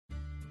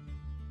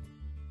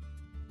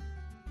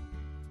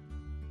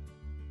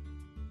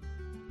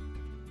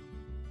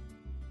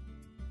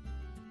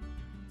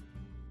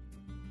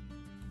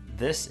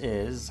This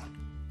is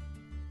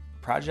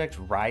Project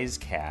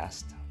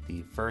Risecast,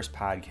 the first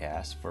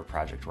podcast for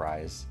Project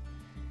Rise.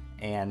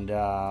 And,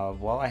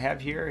 I have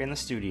here in the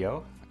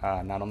studio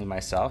not only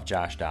myself,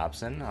 Josh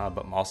Dobson,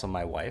 but also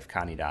my wife,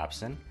 Connie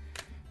Dobson.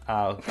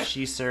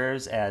 She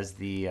serves as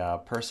the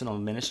personal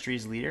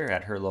ministries leader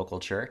at her local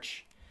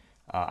church.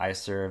 I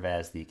serve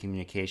as the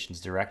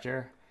communications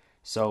director.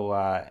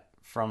 So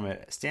from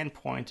a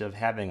standpoint of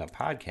having a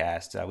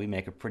podcast, we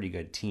make a pretty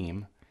good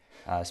team,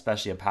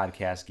 especially a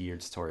podcast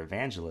geared toward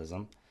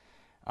evangelism.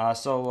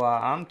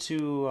 On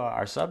to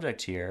our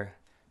subject here.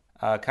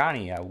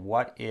 Connie,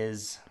 what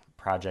is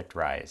Project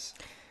Rise?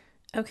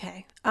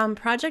 Okay.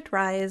 Project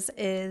Rise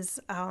is,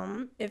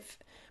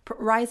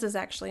 Rise is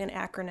actually an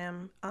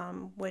acronym,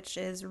 which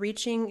is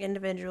Reaching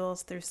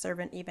Individuals Through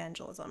Servant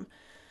Evangelism.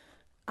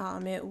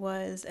 It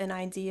was an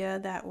idea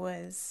that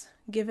was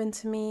given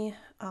to me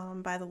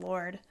by the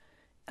Lord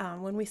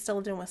when we still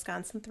lived in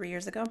Wisconsin 3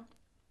 years ago.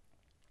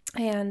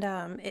 And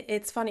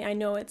it's funny, I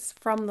know it's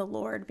from the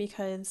Lord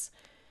because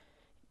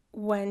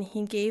when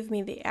he gave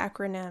me the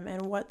acronym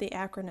and what the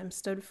acronym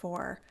stood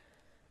for,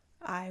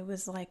 I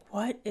was like,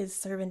 what is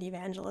servant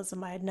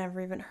evangelism? I had never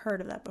even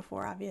heard of that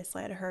before.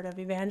 Obviously, I'd heard of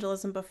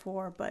evangelism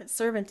before, but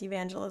servant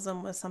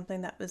evangelism was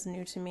something that was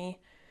new to me.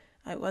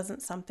 It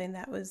wasn't something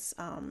that was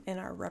in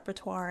our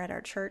repertoire at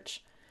our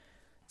church.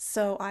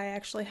 So I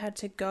actually had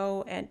to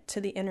go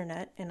to the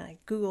internet and I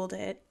Googled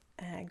it,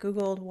 and I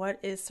Googled what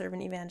is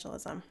servant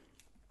evangelism.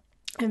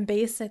 And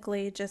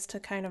basically, just to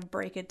kind of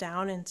break it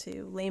down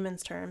into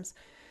layman's terms,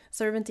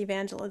 servant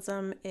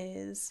evangelism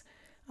is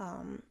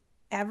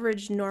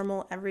average,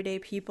 normal, everyday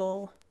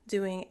people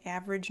doing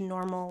average,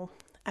 normal,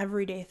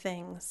 everyday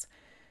things.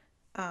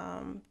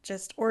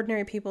 Just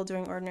ordinary people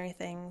doing ordinary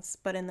things,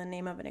 but in the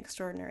name of an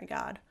extraordinary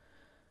God.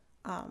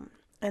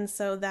 And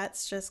so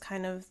that's just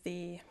kind of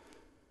the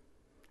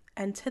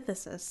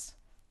antithesis,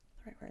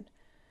 the right word.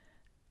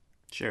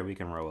 Sure, we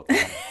can roll with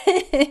that.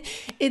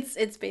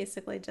 It's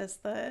basically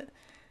just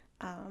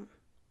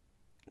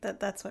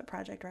that's what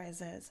Project Rise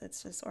is.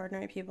 It's just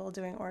ordinary people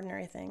doing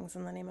ordinary things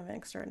in the name of an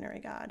extraordinary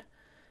God.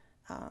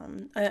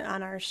 On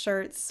our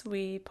shirts,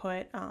 we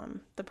put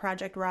the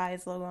Project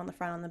Rise logo on the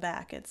front, on the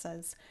back. It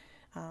says,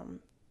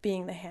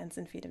 being the hands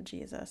and feet of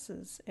Jesus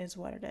is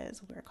what it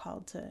is. We're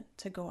called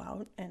to go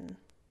out and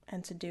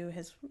to do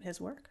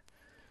his work.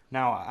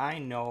 Now, I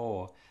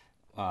know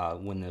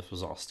when this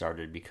was all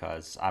started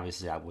because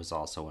obviously I was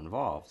also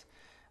involved.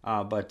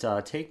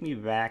 But take me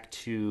back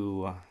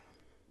to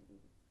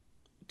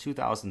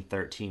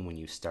 2013 when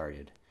you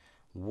started.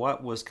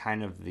 What was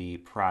kind of the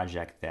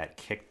project that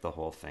kicked the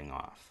whole thing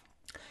off?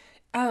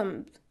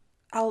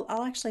 I'll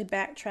actually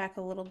backtrack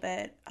a little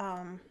bit.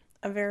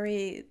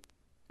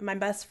 My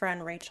best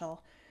friend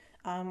Rachel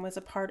was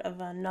a part of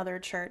another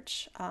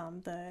church,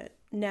 the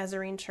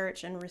Nazarene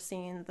Church in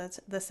Racine,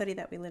 the city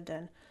that we lived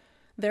in.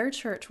 Their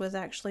church was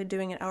actually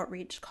doing an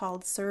outreach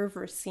called Serve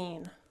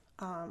Racine,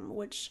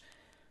 which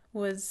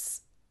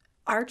was,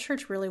 our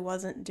church really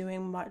wasn't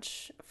doing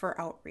much for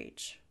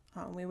outreach.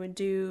 We would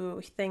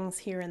do things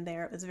here and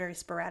there. It was very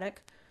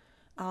sporadic.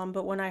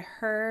 But when I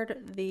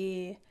heard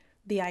the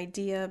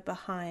idea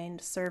behind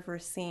Serve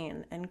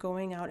Racine and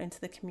going out into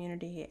the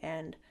community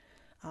and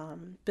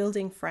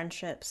building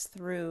friendships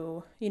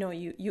through,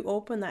 you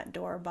open that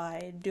door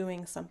by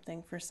doing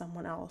something for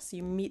someone else.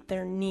 You meet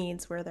their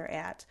needs where they're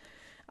at.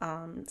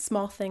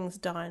 Small things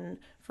done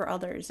for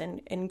others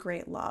in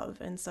great love.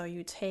 And so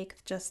you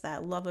take just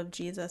that love of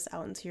Jesus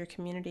out into your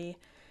community,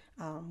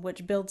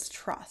 which builds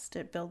trust.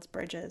 It builds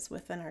bridges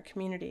within our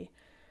community.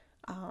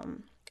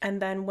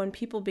 And then when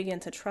people begin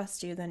to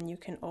trust you, then you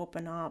can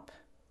open up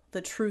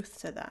the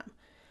truth to them.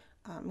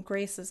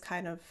 Grace is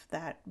kind of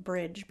that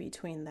bridge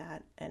between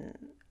that. And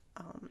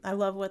I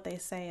love what they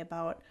say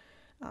about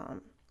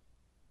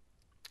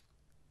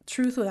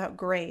truth without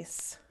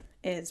grace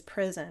is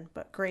prison,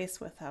 but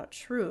grace without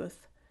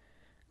truth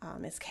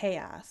is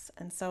chaos.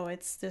 And so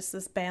it's just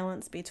this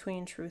balance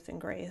between truth and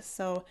grace.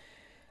 So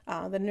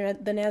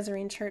the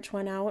Nazarene Church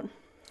went out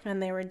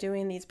and they were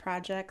doing these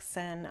projects,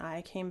 and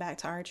I came back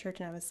to our church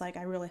and I was like,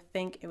 I really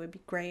think it would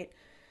be great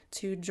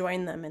to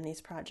join them in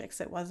these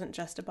projects. It wasn't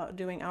just about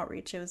doing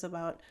outreach. It was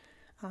about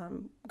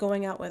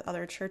going out with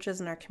other churches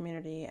in our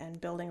community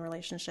and building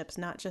relationships,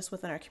 not just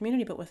within our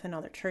community, but within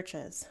other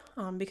churches,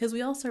 because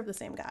we all serve the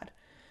same God.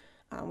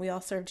 We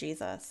all serve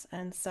Jesus.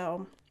 And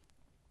so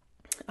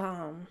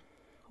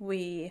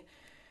we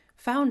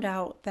found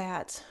out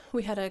that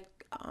we had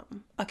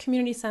a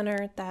community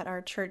center that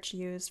our church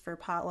used for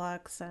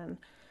potlucks and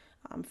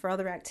for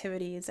other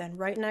activities. And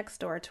right next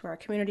door to our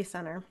community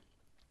center,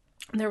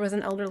 there was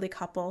an elderly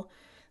couple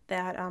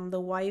that the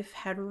wife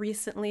had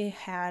recently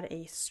had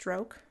a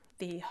stroke.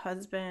 The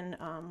husband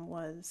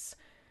was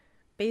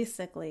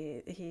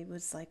basically, he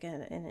was like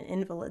in an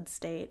invalid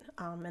state,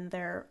 and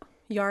their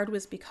yard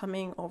was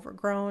becoming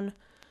overgrown,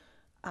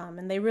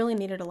 and they really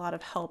needed a lot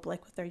of help,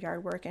 like with their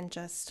yard work and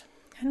just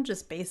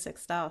basic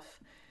stuff.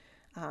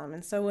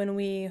 And so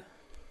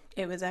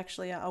it was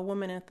actually a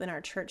woman in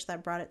our church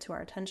that brought it to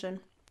our attention.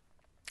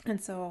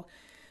 And so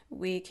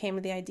we came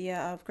to the idea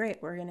of,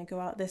 great, we're going to go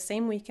out this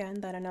same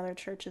weekend that another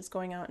church is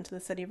going out into the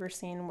city of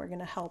Racine. We're going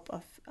to help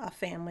a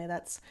family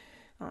that's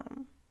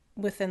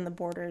within the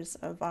borders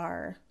of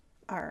our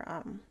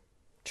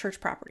church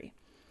property.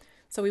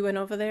 So we went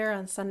over there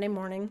on Sunday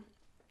morning,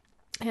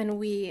 and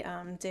we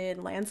did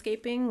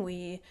landscaping.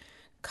 We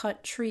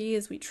cut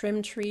trees, we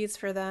trimmed trees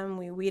for them,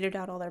 we weeded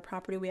out all their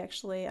property. We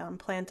actually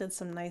planted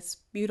some nice,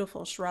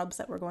 beautiful shrubs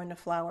that were going to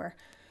flower.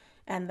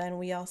 And then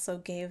we also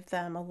gave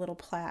them a little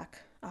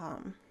plaque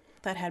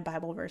that had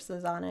Bible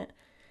verses on it.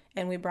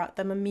 And we brought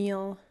them a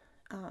meal,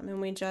 and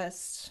we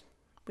just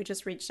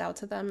reached out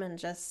to them and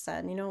just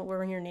said,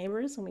 we're your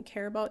neighbors and we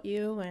care about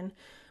you and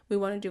we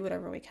want to do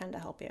whatever we can to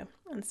help you.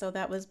 And so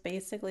that was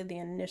basically the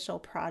initial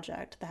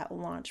project that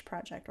launched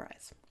Project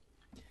Rise.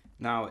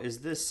 Now, is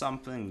this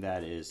something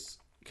that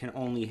can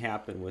only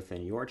happen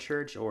within your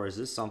church, or is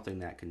this something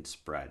that can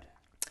spread?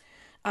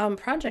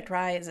 Project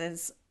Rise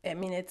is,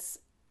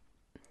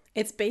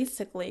 it's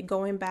basically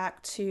going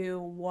back to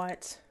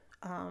what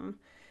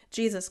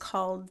Jesus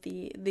called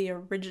the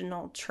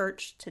original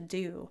church to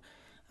do.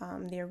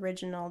 The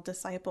original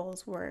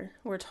disciples were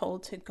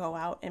told to go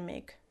out and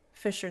make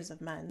fishers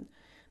of men.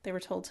 They were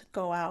told to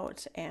go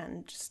out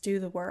and just do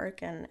the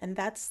work, and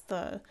that's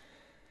the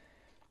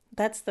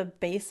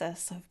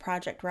basis of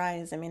Project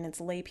Rise. It's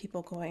lay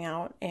people going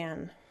out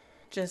and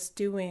just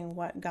doing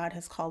what God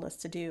has called us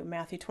to do.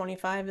 Matthew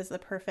 25 is the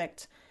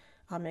perfect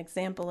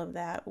example of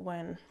that.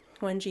 When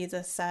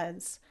Jesus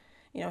says,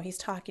 he's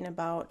talking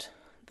about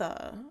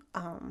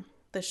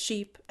the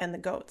sheep and the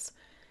goats,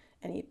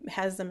 and he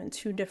has them in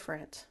two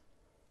different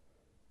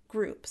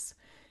groups.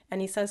 And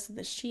he says to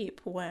the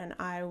sheep, when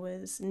I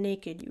was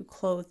naked, you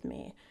clothed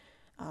me.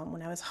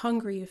 When I was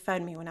hungry, you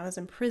fed me. When I was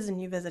in prison,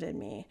 you visited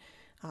me.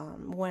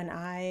 When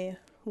I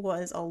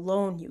was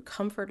alone, you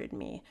comforted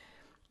me.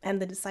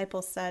 And the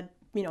disciples said,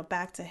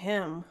 back to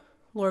him,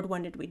 Lord,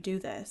 when did we do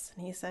this?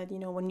 And he said,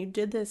 when you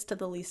did this to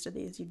the least of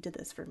these, you did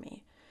this for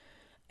me.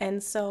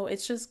 And so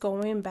it's just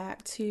going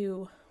back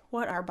to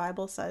what our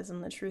Bible says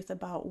and the truth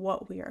about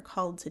what we are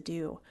called to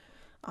do.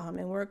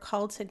 And we're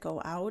called to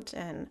go out,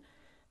 and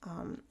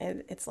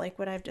it's like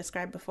what I've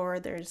described before.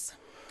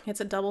 It's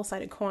a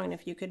double-sided coin.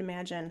 If you could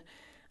imagine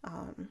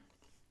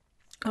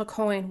a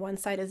coin, one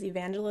side is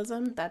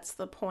evangelism. That's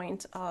the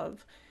point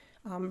of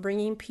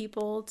bringing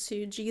people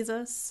to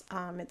Jesus.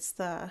 It's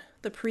the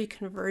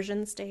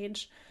pre-conversion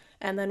stage.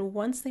 And then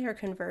once they are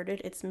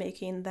converted, it's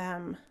making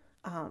them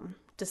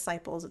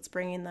disciples. It's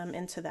bringing them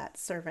into that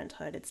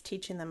servanthood. It's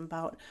teaching them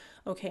about,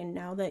 okay,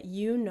 now that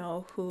you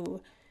know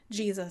who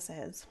Jesus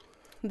is,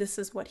 this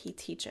is what he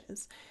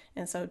teaches.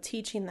 And so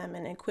teaching them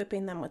and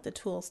equipping them with the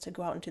tools to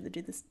go out and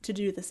to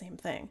do the same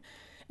thing.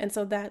 And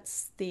so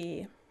that's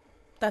the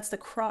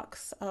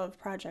crux of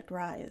Project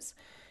Rise,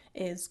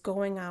 is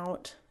going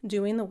out,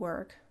 doing the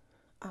work,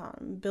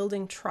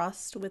 building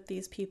trust with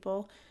these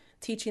people,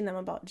 teaching them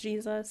about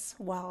Jesus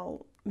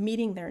while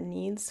meeting their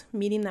needs,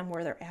 meeting them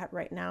where they're at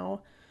right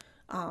now.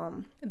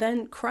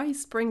 Then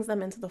Christ brings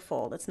them into the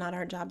fold. It's not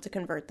our job to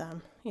convert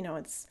them.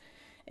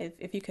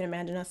 If you can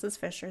imagine us as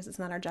fishers, it's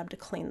not our job to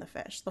clean the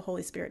fish. The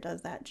Holy Spirit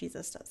does that.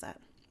 Jesus does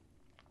that.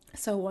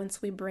 So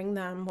once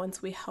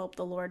we help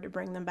the Lord to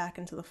bring them back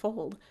into the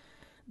fold,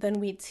 then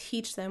we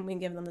teach them, we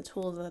give them the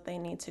tools that they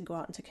need to go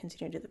out and to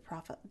continue to do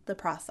the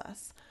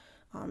process,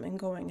 and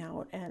going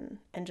out and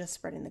just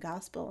spreading the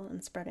gospel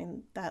and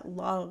spreading that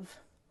love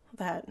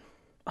that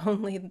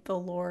only the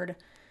Lord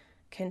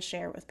can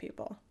share with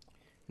people.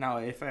 Now,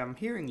 if I'm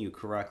hearing you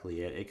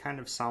correctly, it kind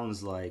of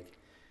sounds like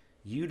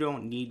you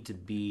don't need to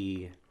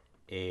be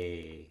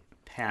a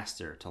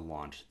pastor to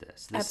launch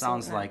this. This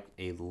sounds like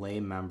a lay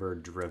member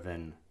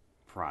driven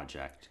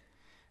project.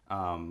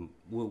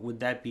 Would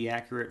that be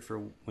accurate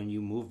for when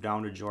you moved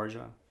down to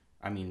Georgia?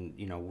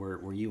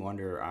 Were you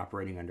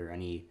operating under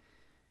any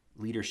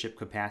leadership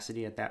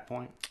capacity at that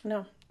point?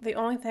 No. The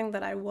only thing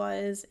that I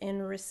was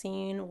in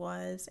Racine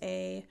was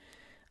a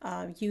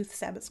youth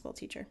Sabbath school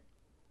teacher.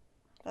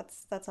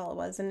 That's all it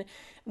was. And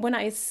when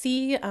I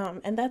see,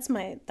 and that's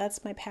my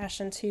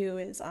passion too,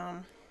 is,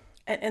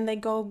 and they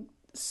go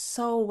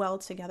so well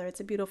together.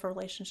 It's a beautiful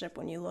relationship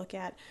when you look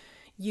at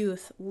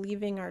youth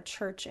leaving our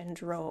church in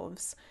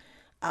droves.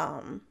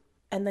 And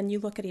then you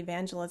look at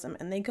evangelism,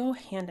 and they go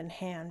hand in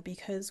hand,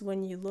 because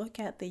when you look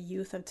at the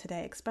youth of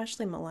today,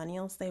 especially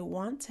millennials, they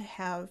want to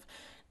have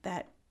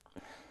that,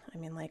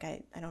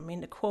 I don't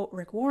mean to quote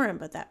Rick Warren,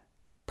 but that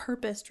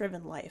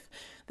purpose-driven life.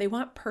 They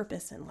want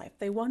purpose in life.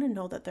 They want to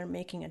know that they're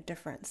making a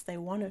difference. They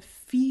want to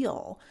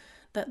feel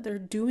that they're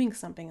doing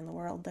something in the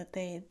world, that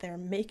they're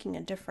making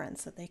a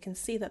difference, that they can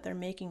see that they're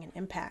making an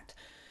impact.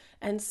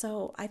 And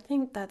so I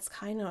think that's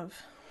kind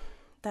of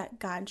that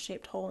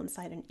God-shaped hole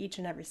inside in each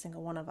and every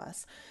single one of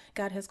us.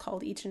 God has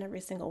called each and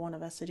every single one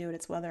of us to do it.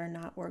 It's whether or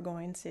not we're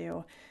going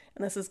to,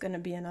 and this is going to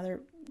be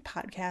another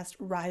podcast,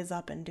 rise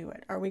up and do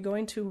it. Are we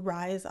going to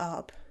rise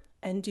up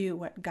and do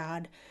what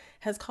God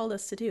has called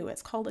us to do?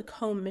 It's called a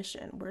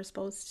co-mission. We're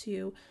supposed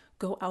to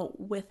go out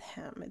with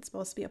him. It's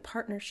supposed to be a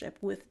partnership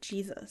with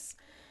Jesus.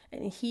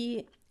 And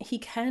he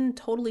can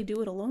totally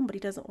do it alone, but he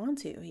doesn't want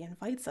to. He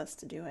invites us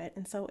to do it.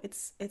 And so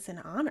it's an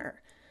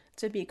honor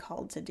to be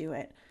called to do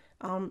it.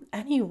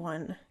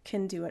 Anyone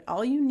can do it.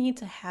 All you need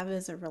to have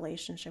is a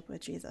relationship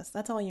with Jesus.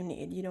 That's all you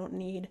need. You don't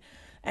need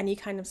any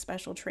kind of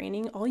special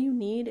training. All you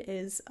need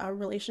is a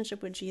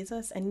relationship with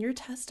Jesus, and your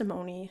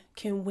testimony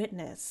can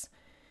witness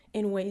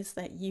in ways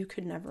that you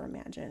could never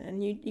imagine.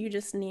 And you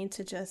just need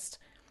to just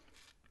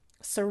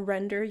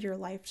surrender your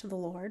life to the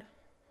Lord,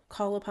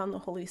 call upon the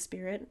Holy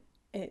Spirit.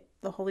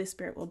 The Holy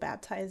Spirit will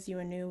baptize you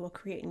anew, will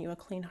create in you a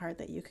clean heart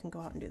that you can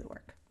go out and do the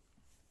work.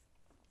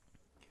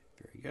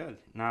 Very good.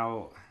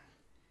 Now,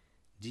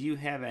 do you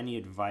have any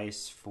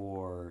advice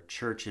for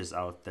churches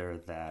out there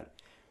that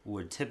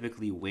would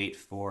typically wait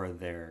for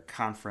their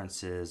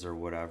conferences or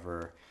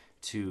whatever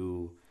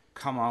to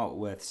come out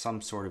with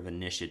some sort of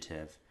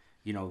initiative?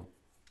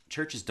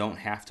 Churches don't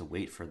have to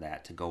wait for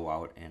that to go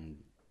out and,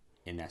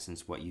 in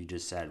essence, what you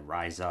just said,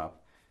 rise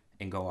up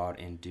and go out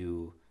and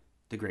do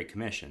the Great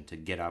Commission, to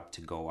get up,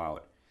 to go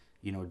out.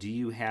 Do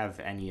you have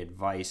any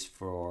advice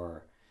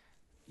for,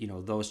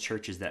 those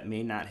churches that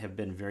may not have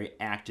been very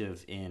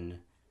active in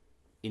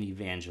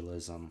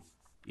evangelism?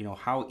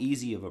 How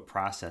easy of a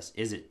process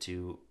is it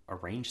to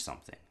arrange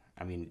something?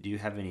 I mean, do you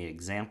have any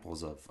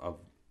examples of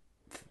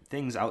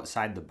things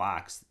outside the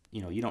box?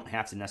 You don't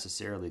have to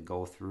necessarily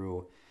go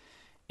through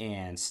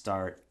and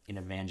start an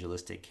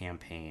evangelistic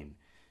campaign.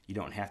 You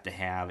don't have to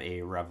have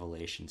a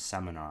revelation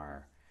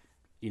seminar.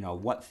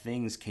 What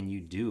things can you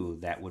do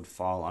that would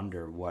fall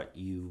under what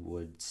you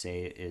would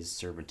say is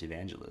servant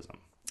evangelism?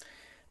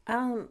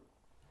 Well,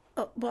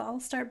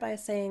 I'll start by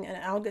saying,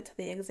 and I'll get to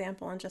the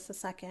example in just a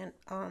second.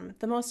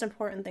 The most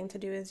important thing to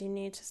do is you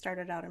need to start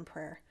it out in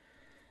prayer.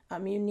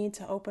 You need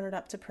to open it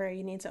up to prayer.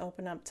 You need to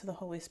open up to the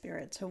Holy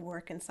Spirit to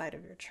work inside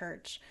of your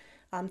church,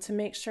 to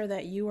make sure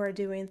that you are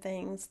doing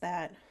things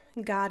that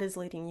God is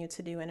leading you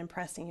to do and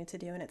impressing you to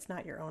do, and it's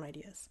not your own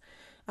ideas.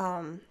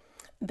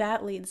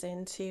 That leads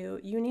into,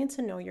 you need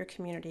to know your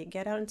community.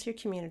 Get out into your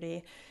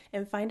community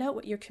and find out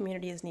what your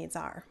community's needs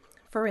are.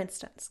 For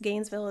instance,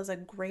 Gainesville is a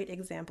great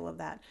example of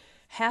that.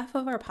 Half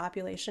of our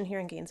population here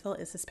in Gainesville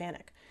is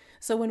Hispanic.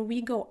 So when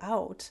we go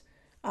out,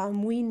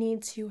 we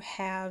need to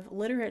have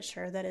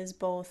literature that is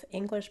both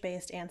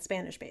English-based and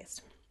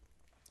Spanish-based.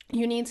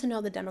 You need to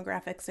know the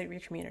demographics of your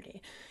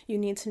community. You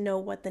need to know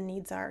what the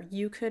needs are.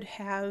 You could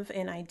have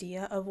an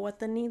idea of what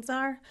the needs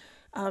are,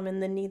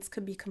 and the needs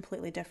could be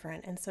completely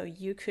different. And so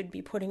you could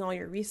be putting all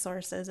your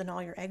resources and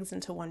all your eggs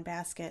into one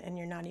basket,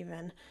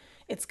 and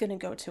it's going to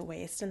go to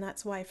waste. And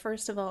that's why,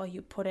 first of all,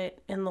 you put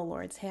it in the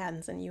Lord's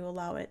hands, and you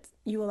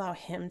allow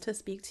Him to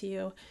speak to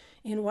you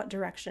in what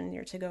direction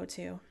you're to go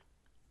to.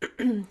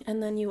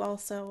 And then you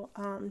also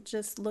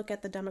just look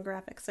at the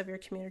demographics of your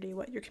community,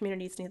 what your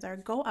community's needs are.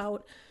 Go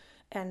out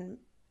and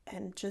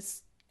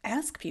just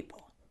ask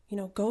people,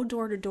 go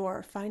door to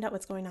door, find out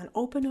what's going on,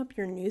 open up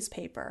your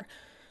newspaper,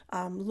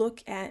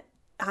 look at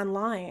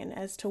online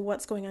as to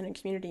what's going on in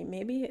community.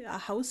 Maybe a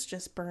house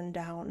just burned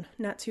down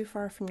not too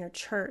far from your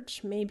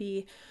church.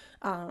 Maybe,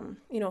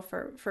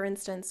 for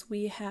instance,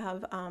 we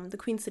have the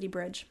Queen City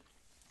Bridge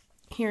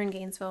here in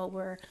Gainesville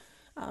where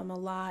a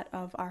lot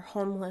of our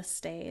homeless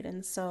stayed.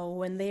 And so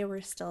when they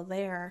were still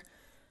there,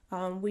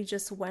 we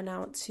just went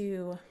out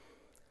to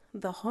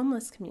the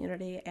homeless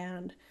community,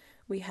 and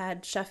we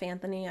had Chef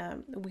Anthony.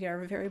 We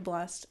are very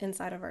blessed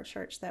inside of our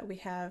church that we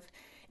have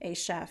a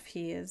chef.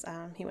 He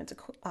went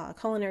to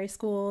culinary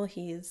school.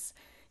 He's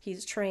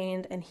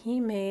trained, and he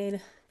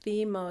made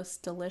the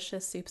most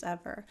delicious soups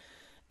ever.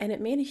 And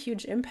it made a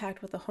huge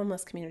impact with the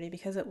homeless community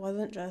because it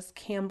wasn't just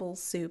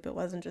Campbell's soup. It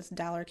wasn't just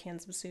dollar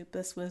cans of soup.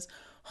 This was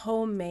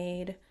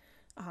homemade,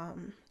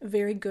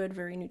 very good,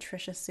 very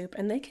nutritious soup.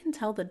 And they can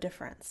tell the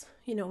difference.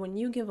 When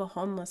you give a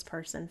homeless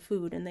person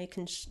food and they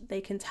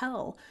can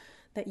tell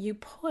that you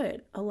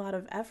put a lot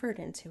of effort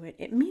into it,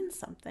 it means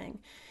something.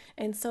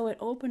 And so it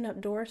opened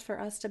up doors for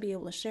us to be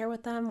able to share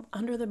with them.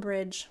 Under the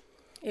bridge,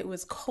 it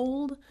was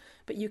cold,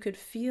 but you could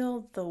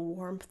feel the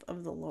warmth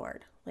of the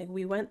Lord. Like,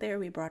 we went there,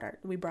 we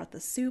brought the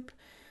soup,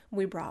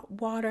 we brought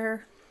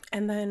water,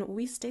 and then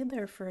we stayed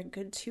there for a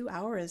good 2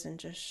 hours and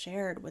just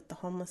shared with the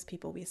homeless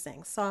people. We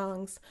sang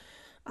songs.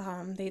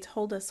 They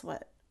told us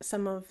what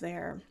some of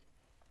their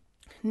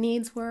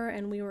needs were,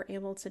 and we were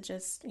able to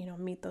just,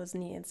 meet those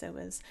needs. It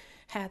was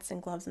hats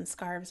and gloves and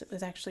scarves. It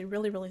was actually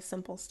really, really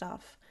simple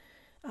stuff.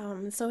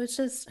 So it's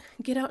just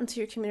get out into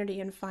your community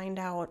and find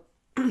out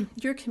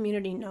your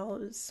community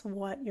knows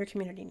what your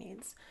community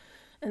needs.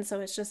 And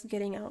so it's just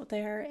getting out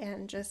there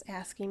and just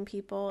asking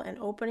people and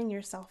opening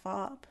yourself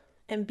up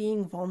and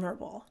being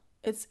vulnerable.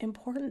 It's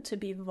important to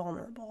be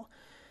vulnerable.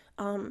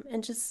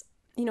 And just,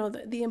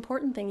 the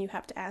important thing you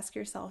have to ask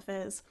yourself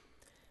is,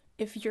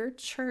 if your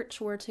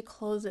church were to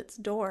close its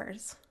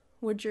doors,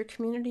 would your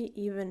community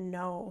even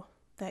know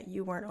that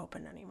you weren't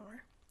open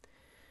anymore?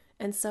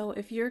 And so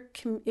if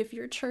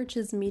your church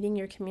is meeting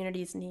your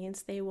community's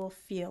needs, they will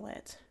feel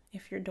it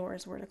if your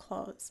doors were to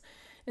close.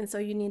 And so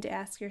you need to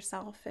ask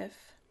yourself,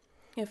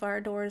 if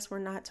our doors were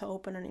not to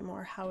open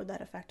anymore, how would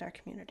that affect our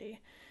community?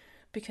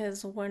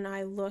 Because when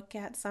I look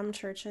at some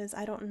churches,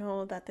 I don't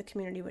know that the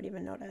community would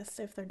even notice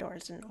if their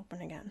doors didn't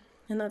open again.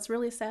 And that's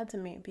really sad to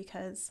me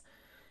because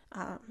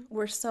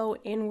we're so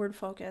inward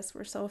focused.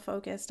 We're so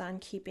focused on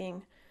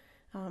keeping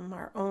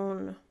our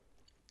own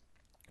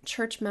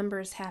church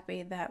members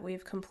happy that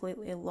we've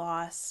completely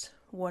lost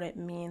what it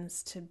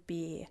means to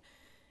be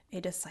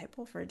a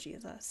disciple for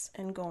Jesus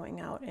and going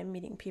out and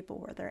meeting people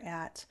where they're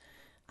at,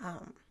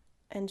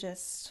 and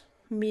just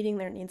meeting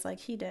their needs like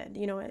he did.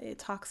 You know, it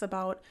talks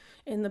about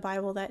in the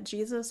Bible that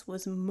Jesus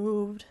was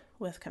moved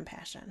with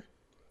compassion.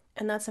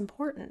 And that's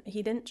important.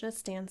 He didn't just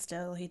stand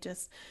still. He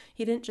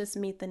didn't just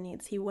meet the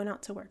needs. He went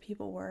out to where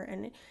people were,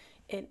 and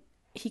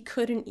he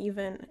couldn't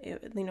even,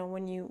 you know,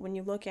 when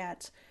you look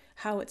at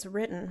how it's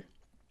written,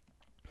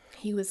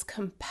 he was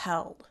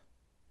compelled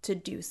to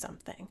do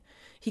something.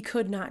 He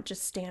could not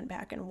just stand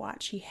back and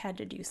watch. He had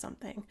to do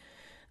something.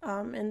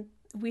 And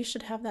we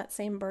should have that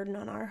same burden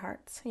on our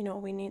hearts. You know,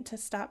 we need to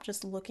stop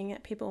just looking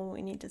at people.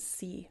 We need to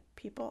see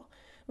people.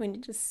 We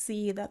need to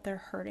see that they're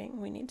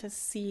hurting. We need to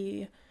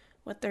see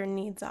what their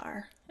needs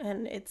are.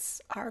 And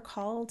it's our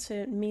call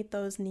to meet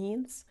those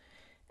needs,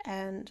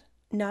 and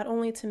not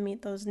only to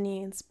meet those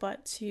needs,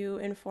 but to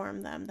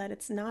inform them that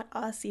it's not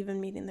us even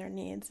meeting their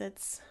needs.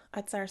 It's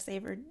our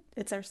Savior.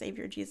 It's our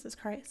Savior, Jesus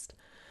Christ.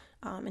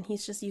 And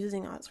he's just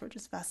using us. We're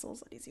just vessels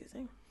that he's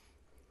using.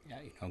 Yeah,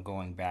 you know,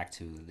 going back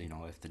to, you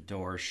know, if the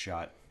door's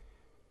shut,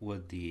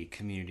 would the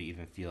community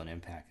even feel an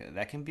impact?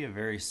 That can be a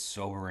very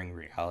sobering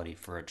reality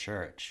for a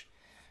church.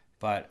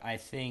 But I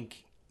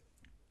think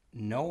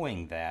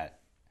knowing that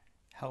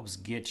helps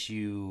get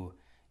you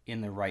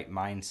in the right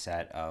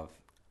mindset of,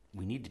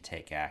 we need to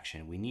take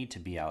action. We need to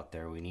be out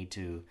there. We need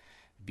to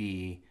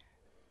be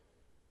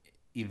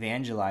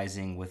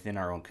evangelizing within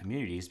our own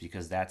communities,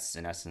 because that's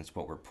in essence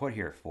what we're put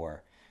here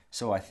for.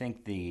 So I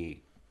think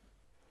the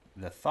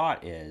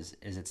thought is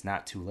it's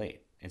not too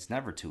late. It's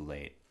never too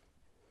late,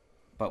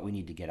 but we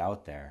need to get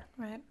out there.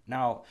 Right.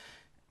 Now,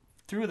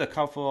 through the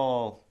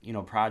couple, you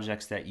know,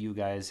 projects that you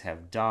guys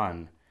have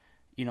done,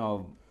 you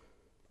know,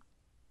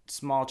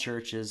 small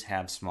churches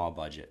have small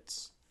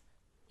budgets.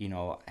 You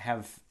know,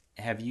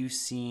 have you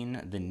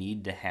seen the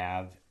need to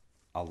have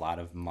a lot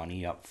of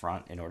money up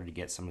front in order to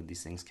get some of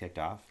these things kicked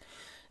off?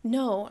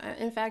 No.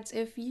 In fact,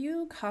 if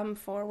you come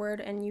forward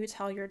and you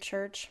tell your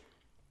church,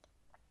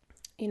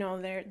 you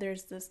know,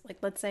 there's this, like,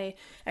 let's say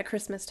at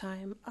Christmas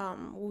time,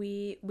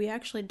 we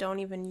actually don't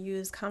even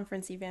use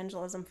conference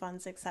evangelism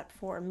funds except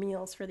for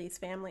meals for these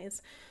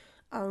families.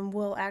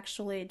 We'll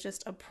actually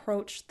just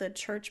approach the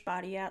church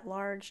body at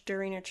large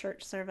during a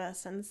church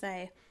service and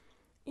say,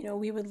 you know,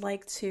 we would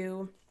like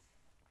to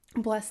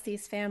bless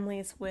these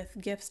families with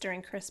gifts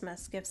during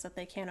Christmas, gifts that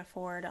they can't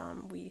afford.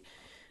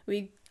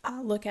 We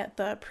look at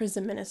the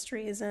prison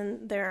ministries,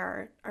 and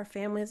there are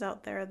families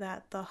out there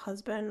that the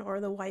husband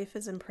or the wife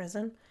is in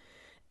prison,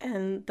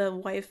 and the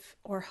wife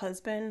or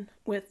husband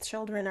with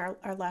children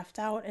are left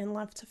out and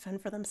left to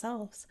fend for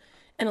themselves.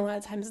 And a lot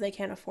of times they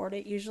can't afford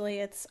it. Usually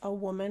it's a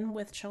woman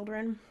with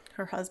children.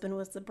 Her husband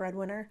was the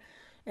breadwinner,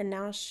 and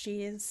now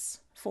she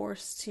is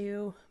forced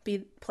to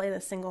play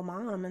the single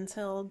mom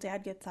until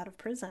dad gets out of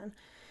prison.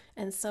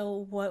 And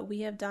so what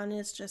we have done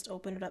is just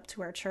open it up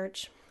to our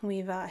church.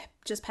 We've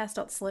just passed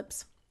out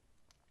slips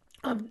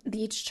of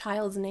each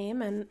child's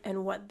name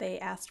and what they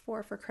asked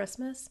for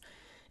Christmas,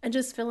 and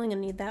just filling a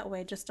need that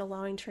way, just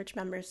allowing church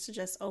members to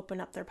just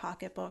open up their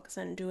pocketbooks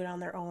and do it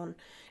on their own.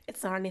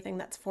 It's not anything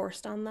that's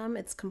forced on them.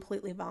 It's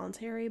completely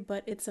voluntary,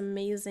 but it's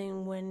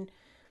amazing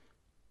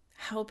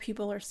how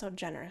people are so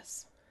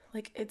generous.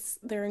 Like,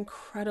 they're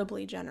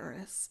incredibly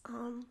generous.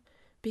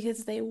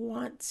 Because they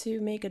want to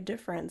make a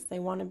difference. They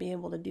want to be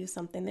able to do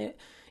something.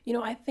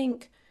 I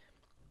think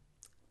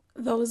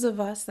those of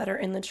us that are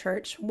in the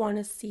church want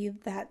to see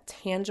that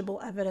tangible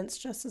evidence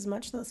just as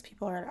much as those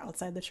people are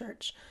outside the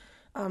church.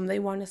 They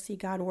want to see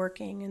God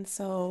working. And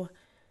so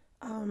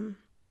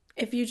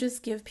if you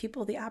just give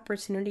people the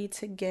opportunity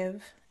to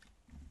give,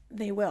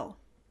 they will.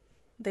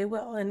 They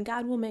will. And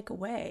God will make a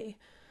way.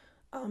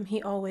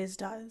 He always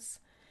does.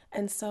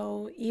 And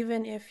so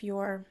even if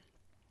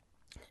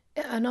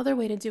another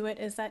way to do it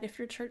is that if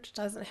your church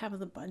doesn't have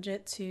the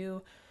budget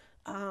to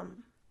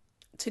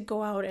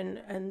go out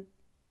and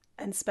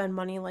spend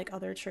money like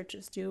other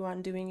churches do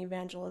on doing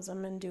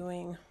evangelism and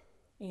doing,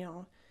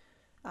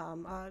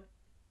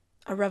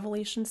 a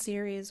revelation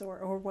series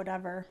or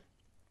whatever,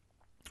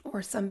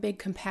 or some big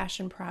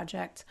compassion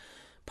project,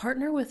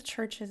 partner with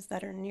churches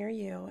that are near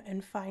you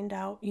and find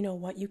out,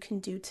 what you can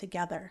do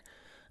together.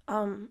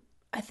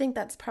 I think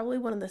that's probably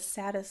one of the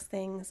saddest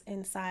things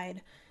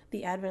inside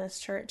the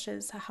Adventist church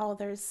is how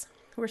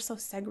we're so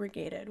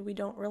segregated. We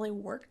don't really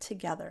work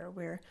together.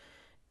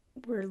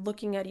 We're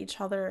looking at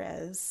each other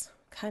as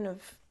kind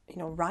of,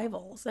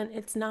 rivals, and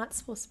it's not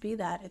supposed to be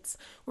that.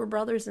 We're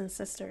brothers and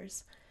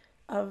sisters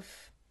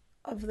of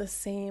the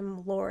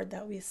same Lord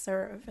that we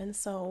serve. And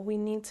so we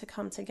need to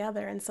come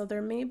together. And so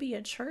there may be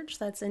a church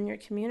that's in your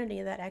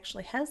community that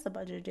actually has the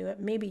budget to do it.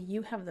 Maybe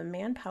you have the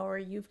manpower,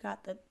 you've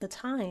got the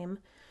time.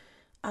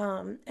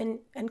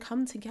 and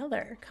come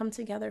together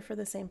for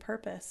the same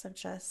purpose of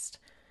just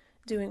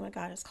doing what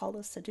God has called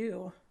us to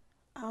do.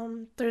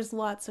 There's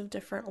lots of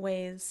different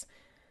ways.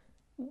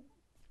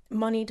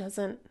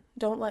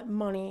 Don't let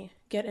money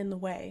get in the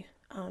way,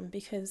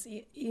 because,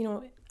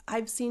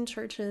 I've seen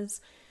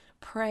churches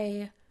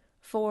pray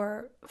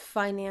for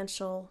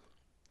financial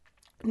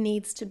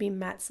needs to be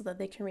met so that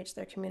they can reach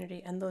their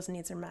community, and those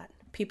needs are met.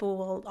 People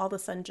will all of a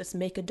sudden just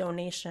make a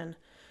donation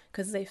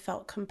because they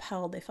felt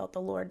compelled, they felt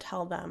the Lord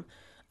tell them.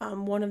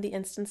 One of the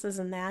instances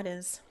in that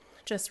is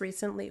just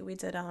recently we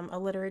did a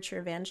literature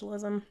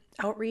evangelism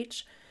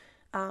outreach.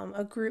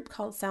 A group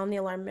called Sound the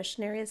Alarm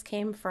Missionaries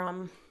came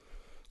from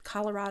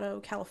Colorado,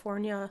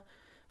 California,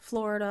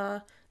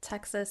 Florida,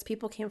 Texas.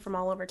 People came from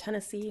all over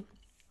Tennessee.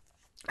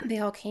 They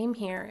all came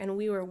here, and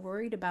we were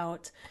worried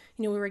about,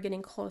 we were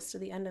getting close to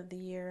the end of the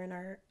year and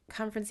our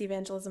conference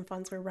evangelism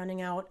funds were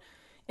running out,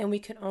 and we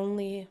could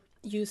only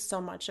use so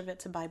much of it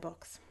to buy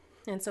books.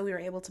 And so we were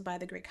able to buy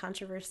The Great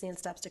Controversy and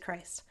Steps to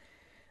Christ.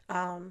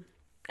 And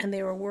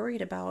they were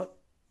worried about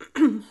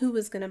who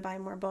was going to buy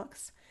more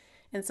books.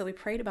 And so we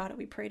prayed about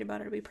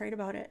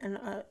it. And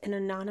an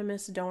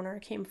anonymous donor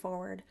came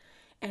forward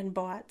and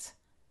bought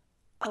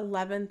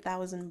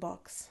 11,000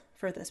 books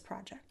for this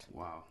project.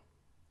 Wow.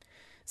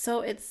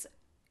 So it's,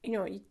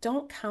 you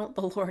don't count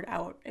the Lord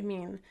out. I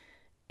mean,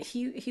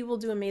 he will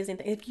do amazing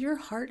things. If your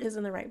heart is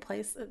in the right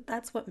place,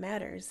 that's what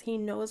matters. He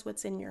knows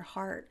what's in your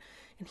heart,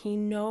 and he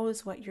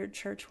knows what your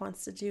church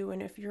wants to do.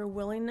 And if your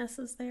willingness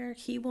is there,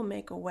 he will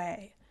make a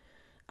way.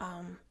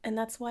 And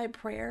that's why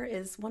prayer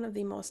is one of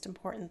the most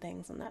important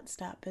things in that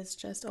step, is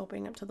just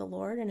opening up to the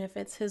Lord. And if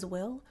it's his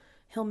will,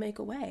 he'll make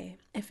a way.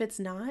 If it's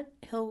not,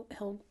 he'll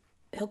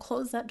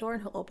close that door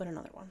and he'll open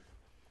another one.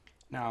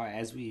 Now,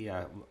 as we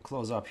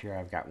close up here,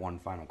 I've got one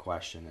final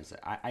question. Is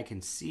I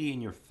can see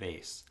in your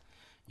face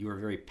you are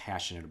very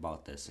passionate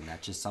about this, and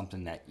that's just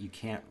something that you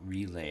can't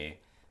relay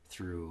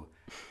through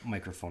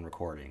microphone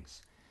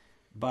recordings.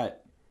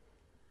 But,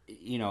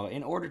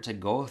 in order to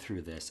go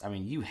through this, I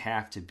mean, you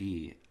have to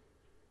be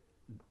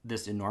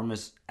this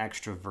enormous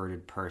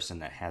extroverted person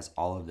that has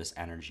all of this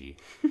energy.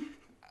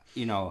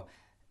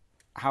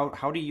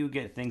 How do you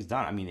get things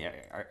done? I mean,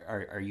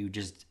 are you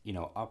just,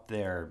 up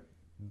there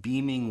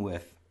beaming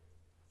with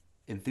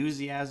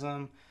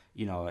enthusiasm?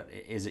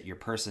 Is it your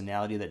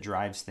personality that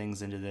drives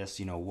things into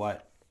this?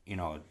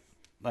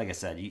 Like I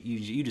said,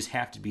 you just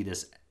have to be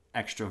this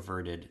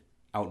extroverted,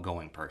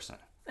 outgoing person.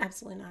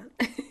 Absolutely not.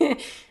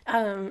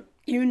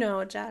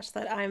 Josh,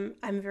 that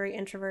I'm very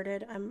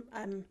introverted.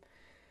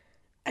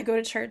 I go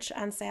to church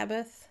on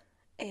Sabbath,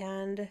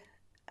 and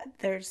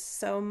there's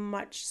so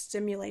much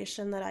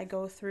stimulation that I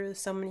go through,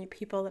 so many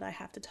people that I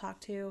have to talk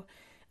to.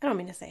 I don't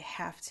mean to say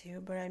have to,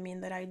 but I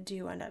mean that I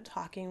do end up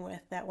talking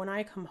with, that when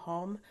I come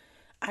home,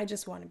 I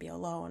just want to be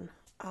alone.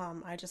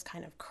 I just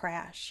kind of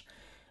crash.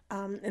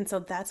 And so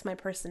that's my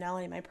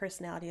personality. My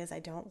personality is I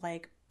don't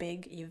like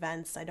big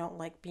events. I don't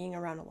like being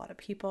around a lot of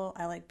people.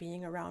 I like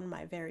being around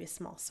my very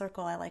small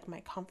circle. I like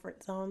my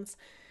comfort zones.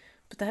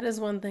 But that is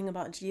one thing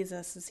about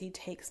Jesus, is he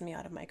takes me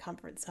out of my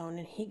comfort zone,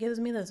 and he gives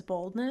me this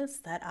boldness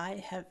that I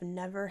have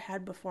never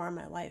had before in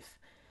my life.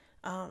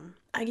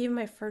 I gave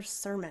my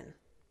first sermon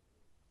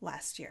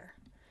last year,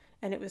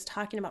 and it was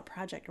talking about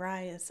Project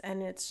Rise,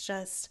 and it's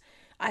just,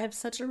 I have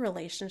such a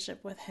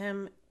relationship with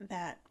him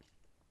that,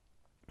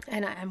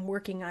 and I'm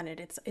working on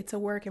it. It's a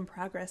work in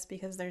progress,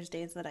 because there's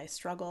days that I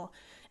struggle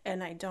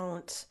and I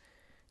don't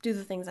do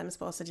the things I'm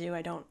supposed to do.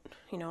 I don't,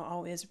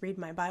 always read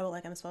my Bible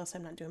like I'm supposed to.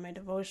 I'm not doing my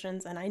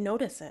devotions, and I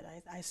notice it.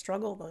 I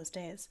struggle those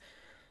days.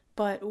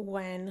 But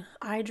when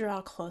I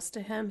draw close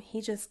to him,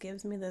 he just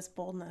gives me this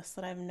boldness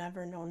that I've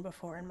never known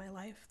before in my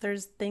life.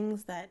 There's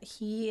things that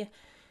he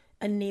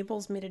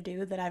enables me to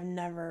do that I've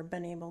never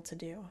been able to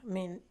do. I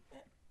mean,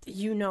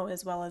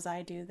 as well as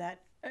I do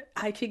that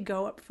I could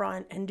go up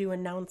front and do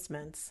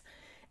announcements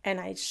and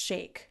I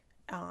shake.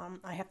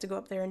 I have to go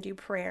up there and do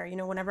prayer.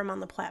 Whenever I'm on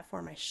the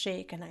platform, I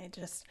shake and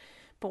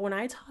but when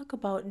I talk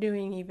about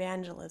doing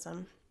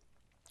evangelism,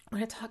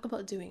 when I talk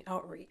about doing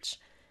outreach,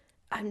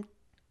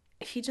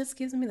 he just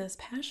gives me this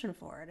passion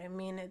for it. I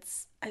mean,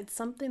 it's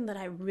something that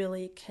I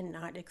really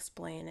cannot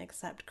explain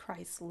except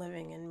Christ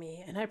living in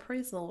me. And I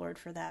praise the Lord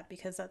for that,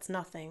 because that's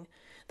nothing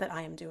that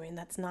I am doing.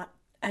 That's not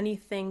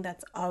anything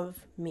that's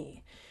of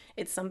me.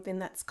 It's something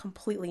that's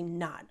completely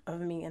not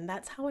of me. And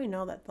that's how I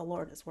know that the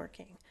Lord is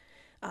working.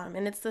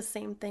 And it's the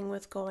same thing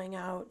with going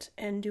out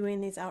and doing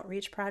these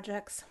outreach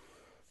projects.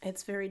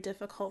 It's very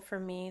difficult for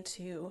me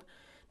to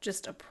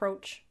just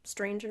approach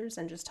strangers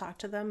and just talk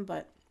to them.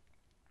 But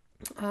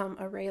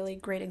a really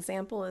great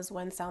example is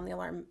when Sound the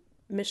Alarm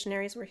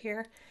missionaries were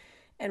here,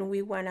 and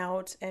we went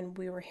out and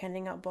we were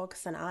handing out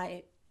books. And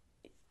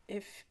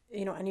if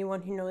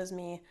anyone who knows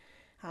me,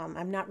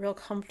 I'm not real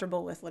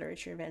comfortable with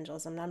literature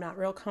evangelism. I'm not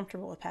real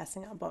comfortable with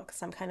passing out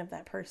books. I'm kind of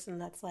that person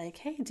that's like,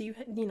 hey, do you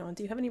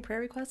have any prayer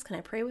requests? Can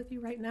I pray with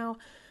you right now?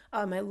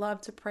 I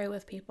love to pray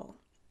with people.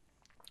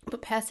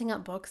 But passing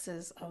out books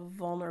is a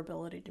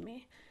vulnerability to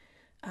me.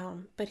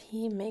 But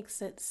he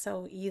makes it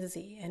so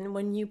easy. And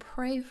when you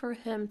pray for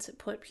him to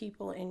put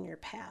people in your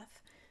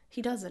path,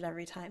 he does it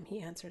every time.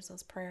 He answers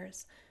those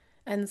prayers.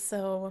 And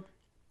so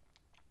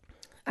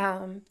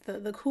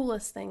the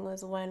coolest thing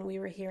was when we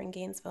were here in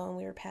Gainesville and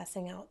we were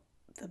passing out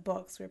the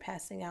books. We were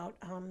passing out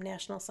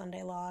National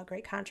Sunday Law,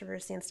 Great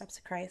Controversy, and Steps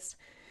of Christ,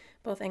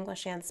 both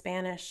English and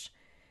Spanish.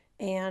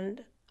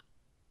 And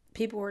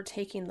people were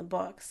taking the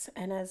books.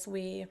 And as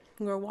we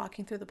were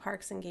walking through the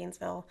parks in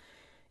Gainesville,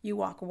 you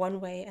walk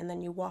one way and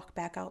then you walk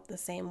back out the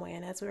same way.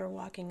 And as we were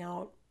walking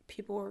out,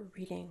 people were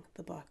reading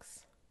the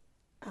books.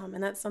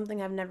 And that's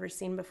something I've never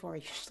seen before.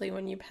 Usually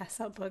when you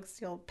pass out books,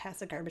 you'll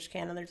pass a garbage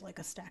can and there's like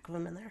a stack of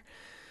them in there.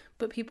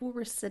 But people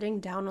were sitting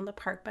down on the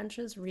park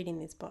benches reading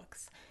these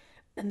books.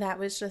 And that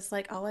was just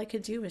like, all I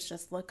could do was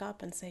just look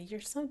up and say,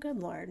 you're so good,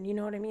 Lord. You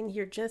know what I mean?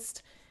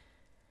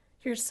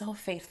 You're so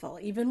faithful.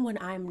 Even when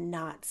I'm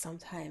not,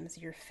 sometimes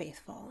you're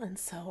faithful. And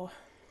so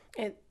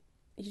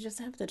you just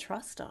have to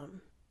trust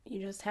him. You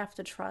just have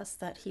to trust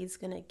that he's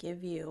going to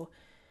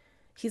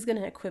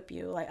equip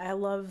you. Like, I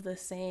love the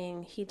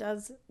saying,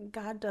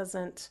 God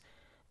doesn't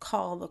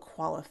call the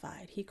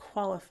qualified. He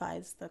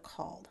qualifies the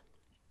called.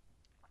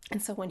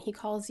 And so when he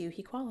calls you,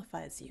 he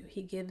qualifies you.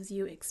 He gives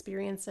you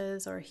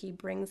experiences, or he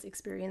brings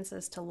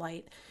experiences to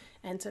light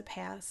and to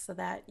pass so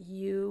that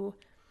you're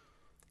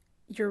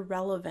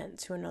relevant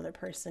to another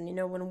person. You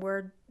know, when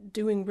we're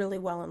doing really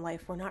well in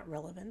life, we're not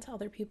relevant to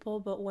other people,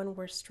 but when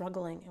we're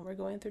struggling and we're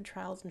going through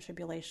trials and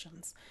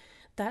tribulations,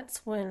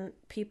 that's when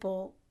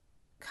people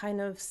kind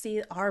of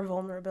see our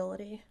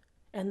vulnerability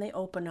and they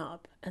open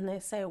up and they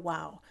say,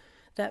 wow,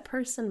 that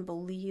person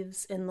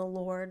believes in the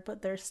Lord,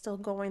 but they're still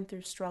going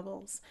through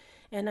struggles.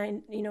 And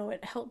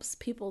it helps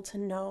people to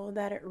know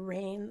that it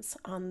rains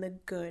on the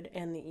good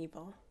and the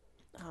evil.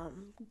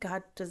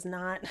 God does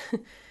not,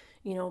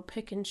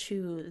 pick and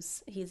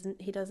choose.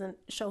 He doesn't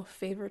show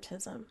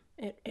favoritism.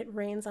 It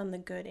rains on the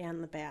good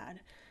and the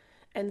bad.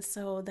 And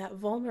so that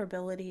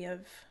vulnerability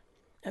of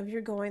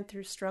you're going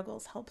through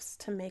struggles helps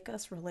to make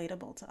us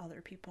relatable to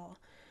other people.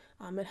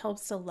 It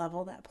helps to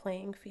level that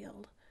playing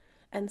field.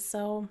 And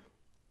so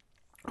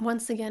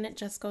once again, it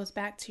just goes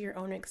back to your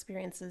own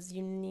experiences.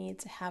 You need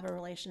to have a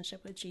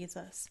relationship with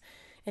Jesus.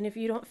 And if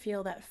you don't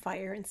feel that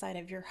fire inside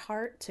of your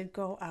heart to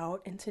go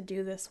out and to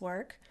do this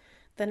work,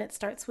 then it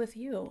starts with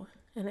you.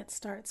 And it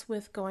starts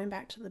with going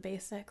back to the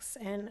basics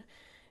and,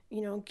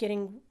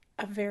 getting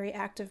a very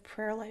active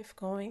prayer life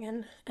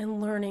going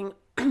and learning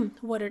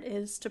what it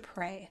is to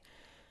pray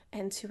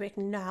and to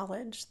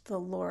acknowledge the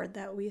Lord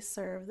that we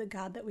serve, the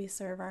God that we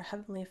serve, our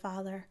Heavenly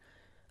Father,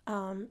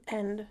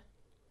 and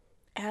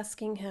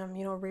asking him,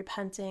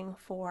 repenting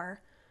for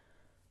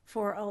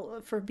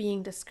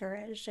being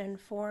discouraged and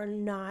for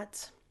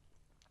not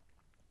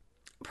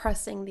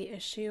pressing the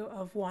issue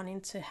of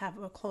wanting to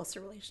have a closer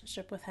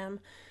relationship with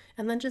him,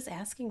 and then just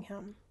asking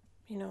him,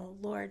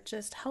 Lord,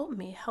 just help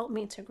me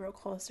to grow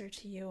closer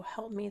to you.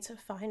 Help me to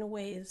find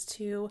ways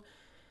to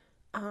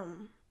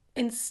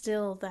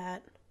instill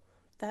that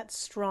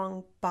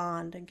strong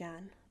bond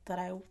again that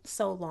I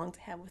so long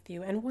to have with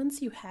you. And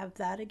once you have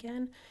that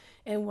again,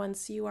 and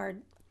once you are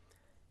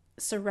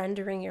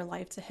surrendering your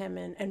life to him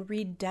and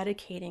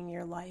rededicating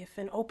your life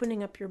and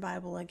opening up your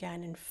Bible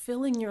again and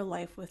filling your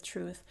life with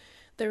truth,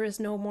 there is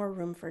no more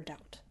room for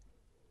doubt.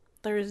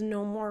 There is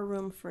no more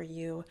room for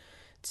you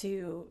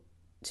to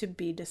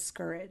be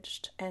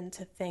discouraged and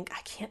to think,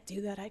 I can't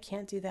do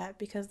that,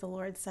 because the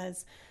Lord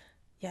says,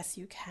 yes,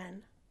 you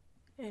can.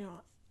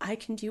 I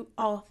can do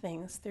all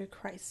things through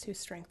Christ who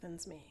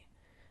strengthens me.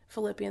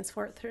 Philippians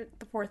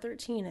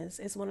 4:13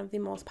 is one of the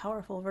most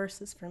powerful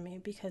verses for me,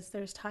 because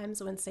there's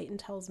times when Satan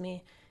tells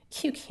me,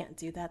 you can't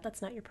do that.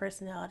 That's not your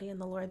personality. And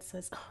the Lord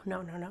says, oh,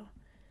 no.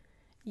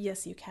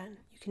 Yes, you can.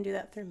 You can do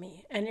that through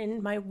me. And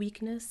in my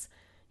weakness,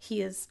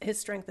 his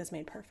strength is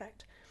made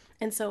perfect.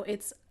 And so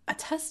it's a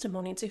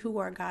testimony to who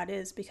our God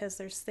is, because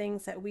there's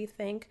things that we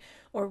think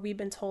or we've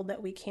been told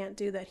that we can't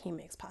do that he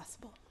makes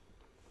possible.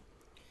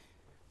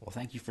 Well,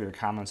 thank you for your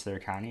comments there,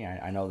 Connie.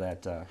 I know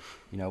that,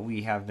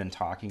 we have been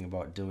talking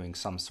about doing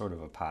some sort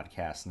of a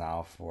podcast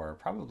now for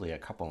probably a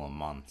couple of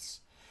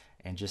months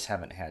and just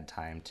haven't had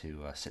time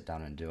to sit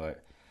down and do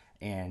it.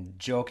 And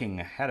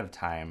joking ahead of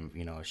time,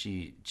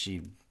 she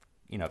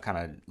kind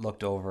of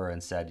looked over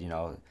and said,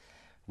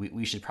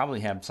 we should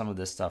probably have some of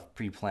this stuff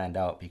pre-planned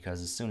out,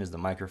 because as soon as the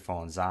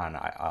microphone's on,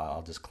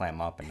 I'll just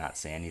clam up and not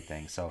say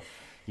anything. So,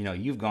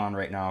 you've gone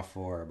right now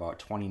for about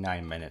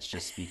 29 minutes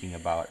just speaking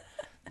about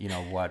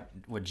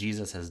what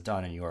Jesus has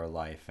done in your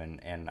life.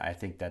 And I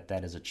think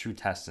that is a true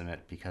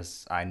testament,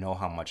 because I know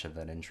how much of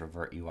an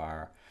introvert you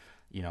are.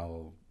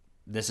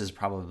 This is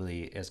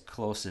probably as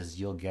close as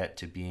you'll get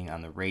to being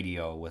on the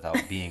radio without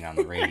being on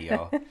the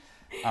radio.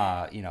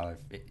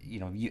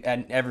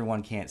 And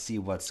everyone can't see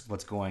what's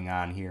going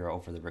on here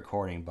over the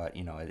recording, but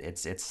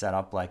it's set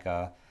up like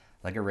a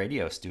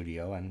radio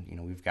studio, and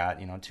we've got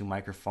 2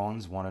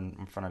 microphones, one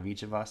in front of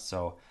each of us.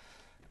 So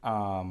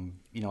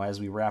as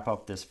we wrap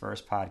up this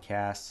first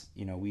podcast,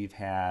 we've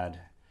had,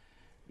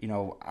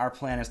 our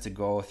plan is to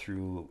go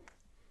through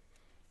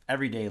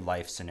everyday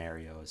life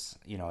scenarios.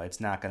 It's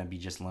not going to be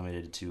just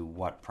limited to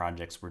what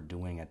projects we're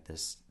doing at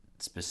this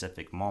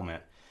specific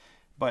moment,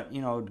 but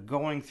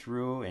going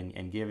through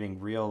and giving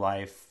real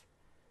life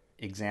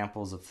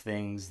examples of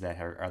things that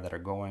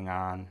are going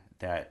on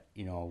that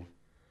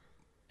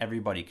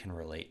everybody can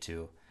relate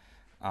to.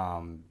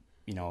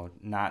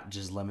 Not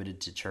just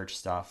limited to church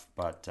stuff,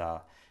 but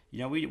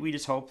we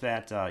just hope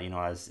that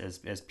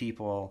as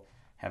people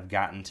have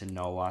gotten to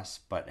know us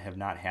but have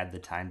not had the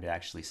time to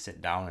actually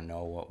sit down and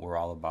know what we're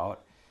all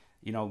about,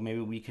 maybe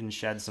we can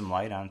shed some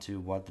light onto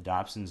what the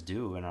Dobsons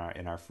do in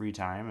our free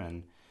time,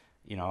 and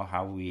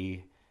how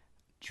we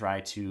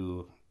try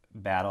to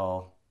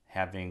battle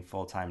having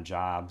full-time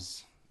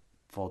jobs,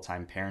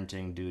 full-time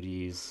parenting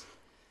duties,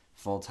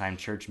 full-time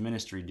church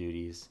ministry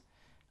duties,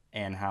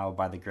 and how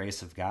by the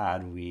grace of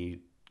God we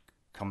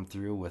come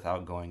through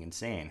without going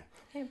insane.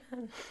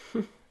 Amen.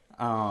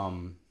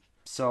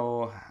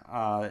 So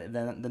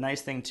the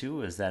nice thing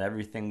too is that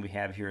everything we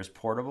have here is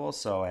portable.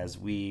 So as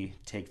we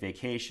take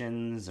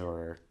vacations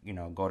or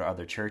go to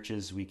other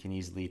churches, we can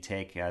easily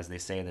take, as they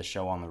say, the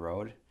show on the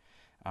road.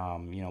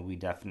 We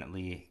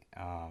definitely,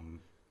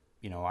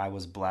 I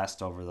was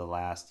blessed over the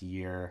last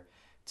year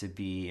to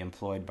be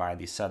employed by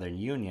the Southern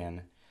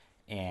Union,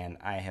 and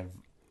I have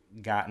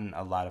gotten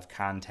a lot of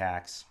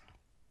contacts.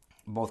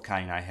 Both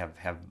Connie and I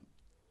have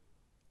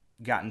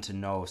gotten to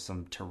know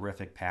some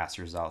terrific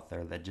pastors out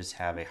there that just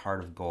have a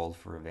heart of gold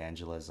for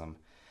evangelism.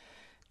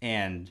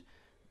 And,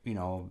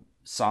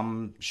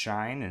 some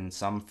shine, and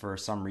some, for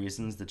some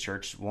reasons, the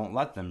church won't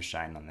let them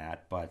shine on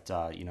that. But,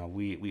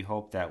 we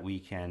hope that we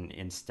can,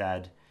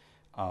 instead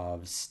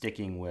of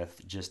sticking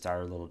with just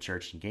our little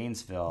church in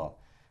Gainesville,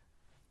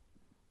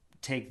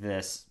 take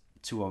this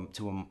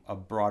to a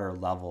broader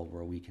level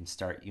where we can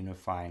start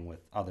unifying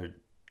with other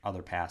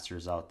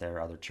pastors out there,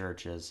 other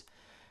churches,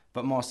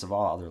 but most of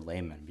all other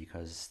laymen,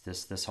 because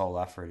this whole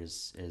effort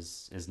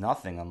is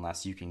nothing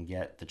unless you can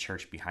get the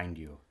church behind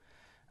you.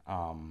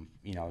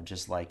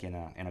 Just like in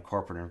a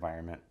corporate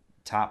environment,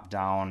 top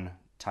down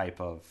type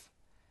of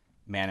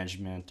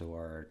management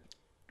or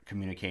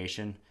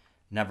communication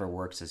never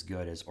works as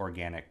good as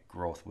organic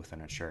growth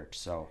within a church.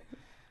 So,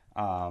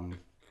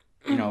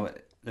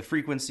 the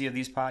frequency of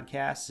these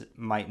podcasts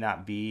might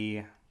not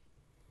be,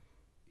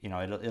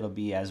 it'll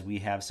be as we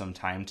have some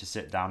time to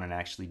sit down and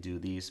actually do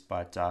these,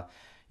 but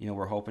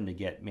we're hoping to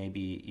get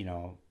maybe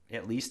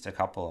at least a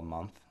couple a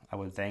month, I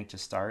would think, to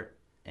start.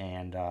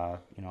 And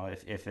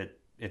if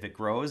it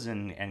grows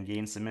and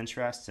gains some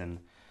interest, and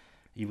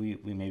we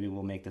maybe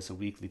we'll make this a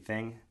weekly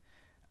thing.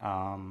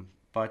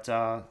 But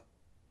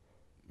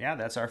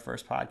that's our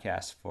first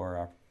podcast for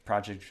our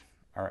Project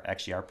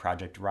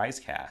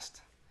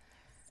RiseCast.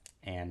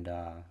 And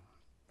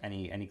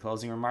any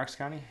closing remarks,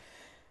 Connie?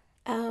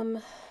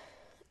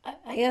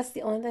 I guess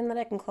the only thing that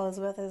I can close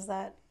with is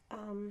that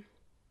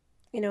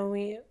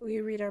we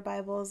read our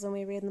Bibles, and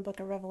we read in the book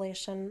of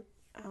Revelation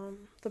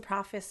the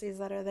prophecies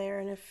that are there,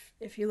 and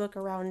if you look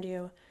around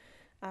you,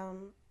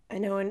 I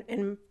know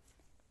in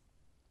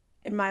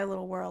my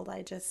little world,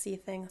 I just see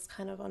things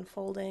kind of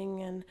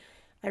unfolding, and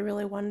I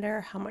really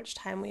wonder how much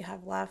time we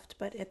have left.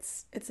 But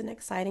it's an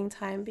exciting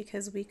time,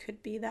 because we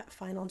could be that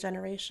final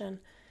generation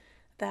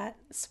that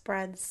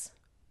spreads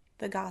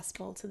the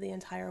gospel to the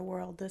entire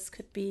world. This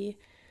could be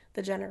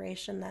the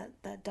generation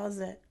that does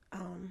it.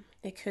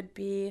 It could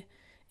be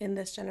in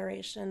this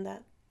generation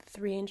that the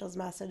three angels'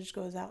 message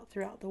goes out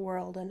throughout the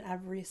world, and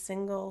every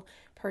single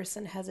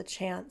person has a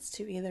chance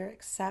to either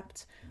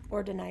accept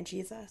or deny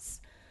Jesus.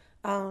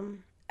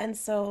 And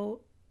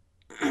so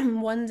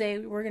one day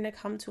we're going to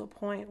come to a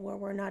point where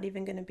we're not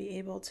even going to be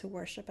able to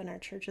worship in our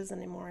churches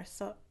anymore.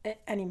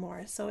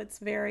 So it's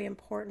very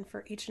important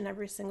for each and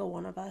every single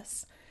one of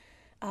us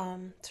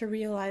to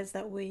realize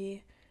that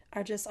we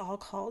are just all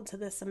called to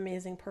this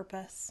amazing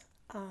purpose.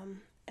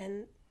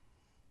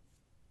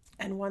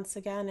 And once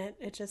again,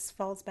 it just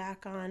falls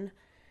back on,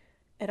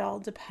 it all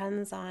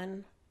depends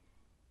on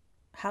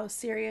how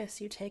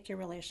serious you take your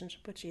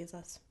relationship with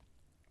Jesus.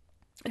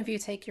 If you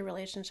take your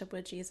relationship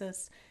with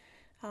Jesus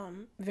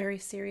very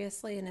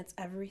seriously, and it's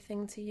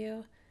everything to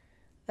you,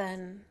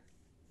 then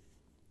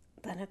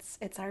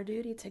it's our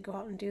duty to go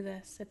out and do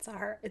this.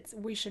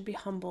 We should be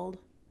humbled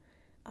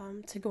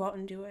to go out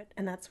and do it,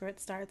 and that's where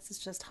it starts.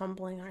 It's just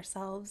humbling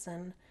ourselves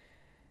and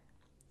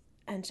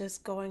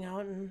just going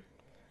out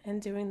and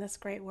doing this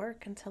great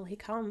work until he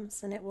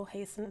comes, and it will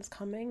hasten his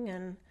coming,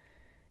 and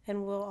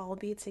we'll all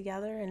be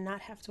together and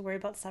not have to worry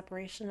about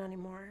separation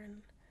anymore,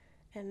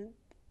 and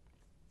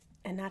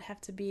not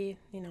have to be,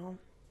 we'll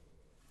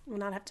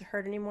not have to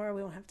hurt anymore.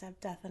 We won't have to have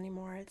death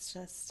anymore.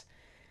 It's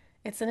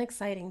an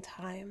exciting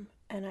time.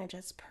 And I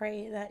just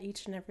pray that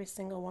each and every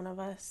single one of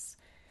us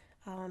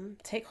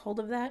take hold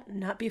of that,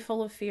 not be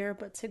full of fear,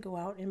 but to go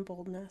out in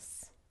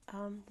boldness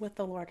with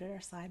the Lord at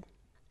our side.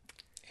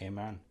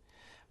 Amen.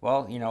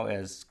 Well,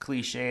 as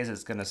cliche as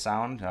it's going to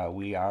sound,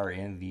 we are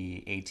in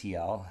the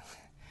ATL.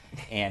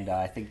 And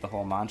I think the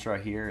whole mantra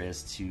here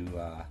is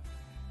to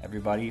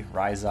everybody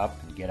rise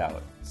up and get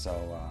out.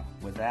 So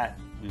with that,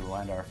 we will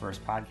end our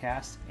first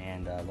podcast,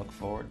 and look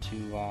forward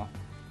to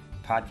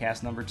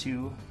podcast number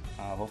 2,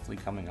 hopefully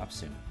coming up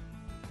soon.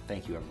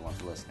 Thank you, everyone,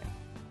 for listening.